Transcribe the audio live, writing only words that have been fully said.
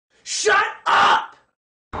Shut up!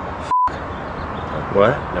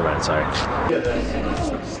 What? Never mind, sorry.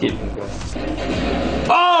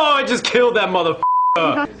 Oh, I just killed that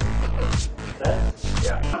motherfucker!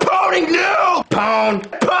 Pounding new! Pound!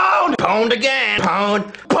 Pound! Pound again!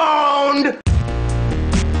 Pound! Pound!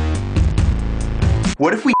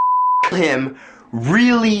 What if we him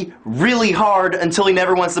really, really hard until he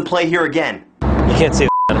never wants to play here again? You can't see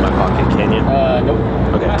the in my pocket, can you? Nope.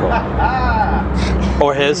 Okay, cool.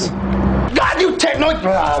 Or his? God, you techno!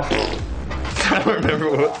 I don't remember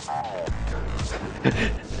what.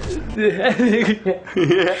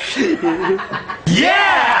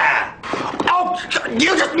 Yeah! Oh,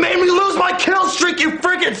 you just made me lose my kill streak, you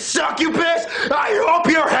freaking succubus! I hope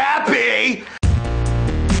you're happy!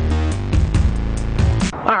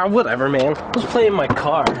 Ah, whatever, man. Just play in my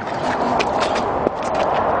car.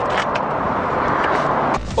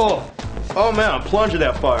 Oh man, I'm plunging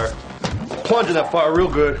that fire. Plunging that fire real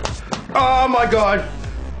good. Oh my god.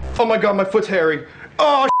 Oh my god, my foot's hairy.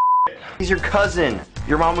 Oh, shit. He's your cousin.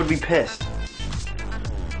 Your mom would be pissed.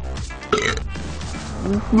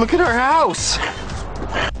 Look at our house.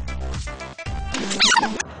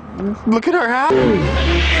 Look at our house.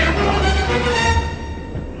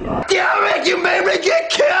 Damn it, you made me get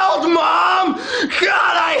killed, Mom!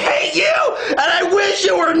 God, I hate you, and I wish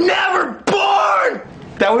you were never born!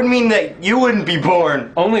 That would mean that you wouldn't be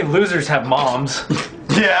born. Only losers have moms.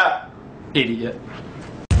 Yeah. Idiot.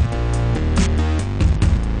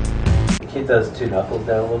 Keep those two knuckles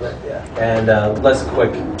down a little bit, yeah. And less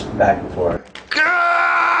quick back and forth.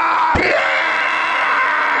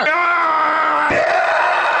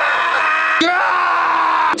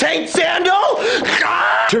 Taint sandal!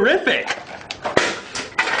 Terrific!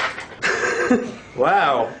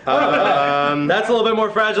 Wow. That's a little bit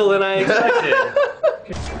more fragile than I expected.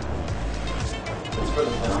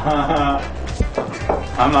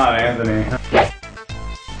 I'm not Anthony.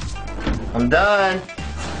 I'm done.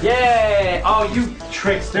 Yay! Oh, you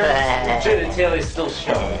trickster! Your genitalia still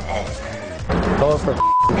showing. Going for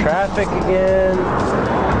traffic again.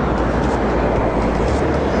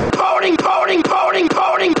 Pounding, pounding, pounding,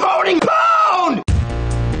 pounding, pounding, pound!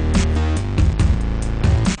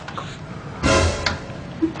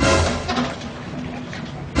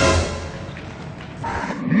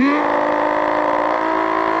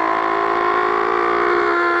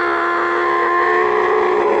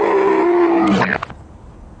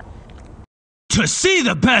 To see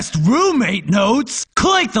the best roommate notes,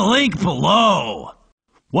 click the link below.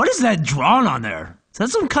 What is that drawn on there? Is that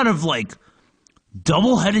some kind of, like,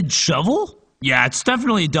 double-headed shovel? Yeah, it's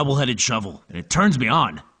definitely a double-headed shovel, and it turns me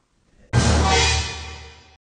on.